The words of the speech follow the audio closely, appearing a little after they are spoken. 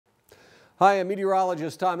Hi, I'm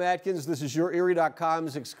meteorologist Tom Atkins. This is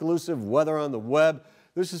YourErie.com's exclusive weather on the web.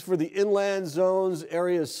 This is for the inland zones,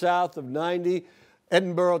 areas south of 90,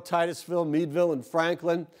 Edinburgh, Titusville, Meadville, and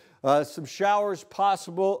Franklin. Some showers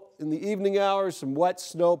possible in the evening hours, some wet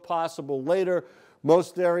snow possible later.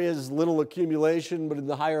 Most areas, little accumulation, but in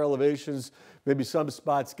the higher elevations, maybe some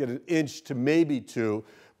spots get an inch to maybe 2.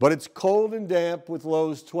 But it's cold and damp with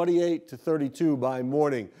lows 28 to 32 by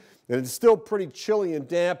morning. And it's still pretty chilly and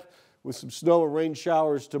damp with some snow or rain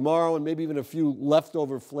showers tomorrow and maybe even a few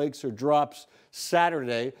leftover flakes or drops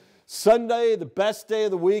Saturday. Sunday, the best day of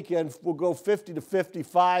the weekend, will go 50 to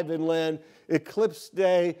 55 inland. Eclipse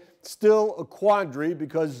day, still a quandary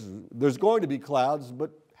because there's going to be clouds, but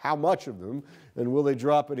how much of them? And will they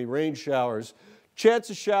drop any rain showers? Chance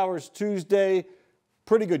of showers Tuesday,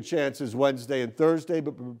 pretty good chances Wednesday and Thursday,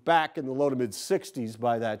 but we're back in the low to mid 60s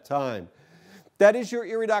by that time. That is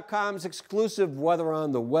YourErie.com's exclusive weather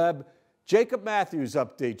on the web. Jacob Matthews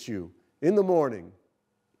updates you in the morning.